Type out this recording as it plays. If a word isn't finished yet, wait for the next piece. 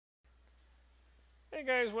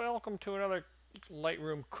Hey guys, welcome to another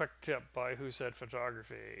Lightroom quick tip by Who Said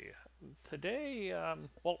Photography. Today,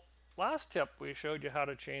 last tip we showed you how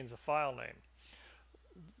to change the file name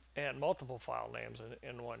and multiple file names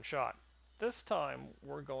in one shot. This time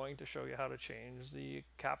we're going to show you how to change the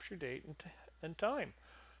capture date and time.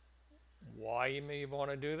 Why you may want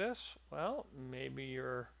to do this? Well, maybe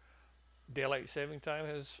your daylight saving time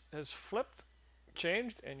has flipped,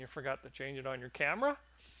 changed, and you forgot to change it on your camera.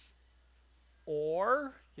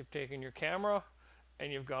 Or you've taken your camera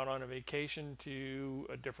and you've gone on a vacation to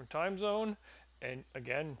a different time zone, and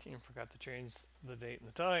again you forgot to change the date and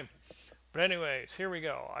the time. But anyways, here we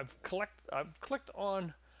go. I've clicked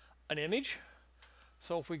on an image.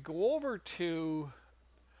 So if we go over to,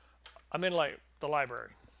 I'm in the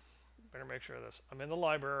library. Better make sure of this. I'm in the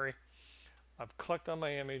library. I've clicked on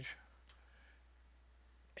my image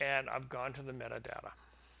and I've gone to the metadata.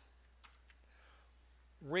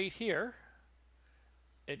 Right here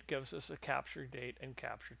it gives us a capture date and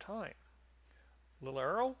capture time. Little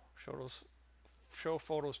arrow show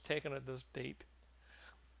photos taken at this date.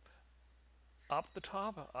 Up the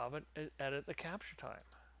top of it, edit the capture time.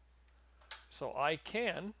 So I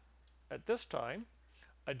can, at this time,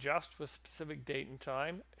 adjust with specific date and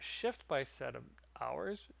time, shift by set of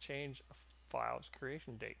hours, change a file's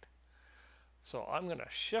creation date. So I'm going to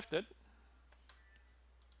shift it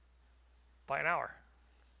by an hour.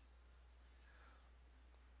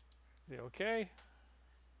 OK,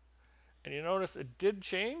 and you notice it did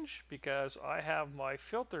change because I have my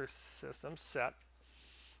filter system set.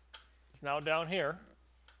 It's now down here.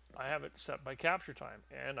 I have it set by capture time,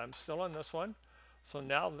 and I'm still on this one. So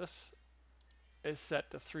now this is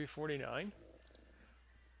set to 3:49.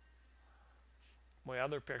 My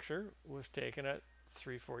other picture was taken at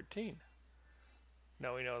 3:14.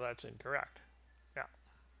 Now we know that's incorrect. Now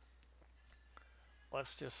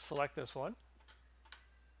let's just select this one.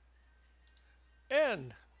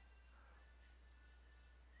 And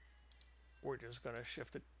we're just going to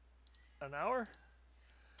shift it an hour.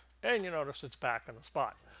 And you notice it's back on the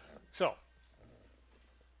spot. So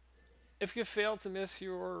if you fail to miss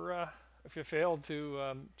your, if you failed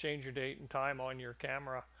to change your date and time on your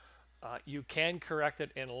camera, you can correct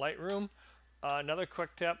it in Lightroom. Another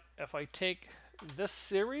quick tip, if I take this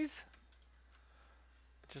series,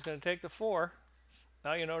 which is going to take the 4,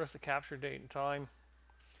 now you notice the capture date and time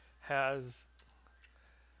has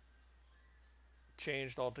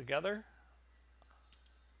changed altogether.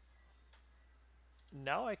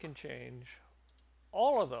 Now I can change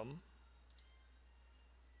all of them.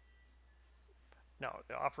 Now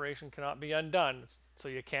the operation cannot be undone, so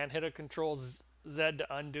you can't hit a Control Z to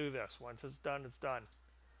undo this. Once it's done, it's done.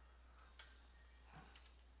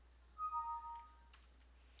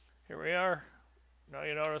 Here we are. Now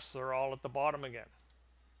you notice they're all at the bottom again.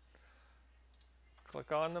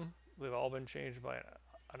 Click on them. They've all been changed by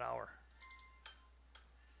an hour.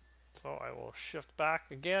 So I will shift back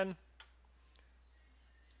again,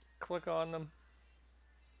 click on them,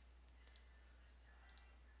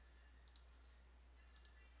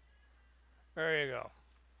 there you go,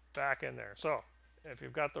 back in there. So if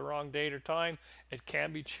you've got the wrong date or time, it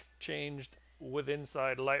can be changed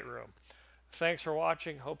inside Lightroom. Thanks for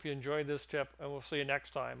watching. Hope you enjoyed this tip, and we'll see you next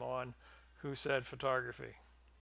time on Who Said Photography.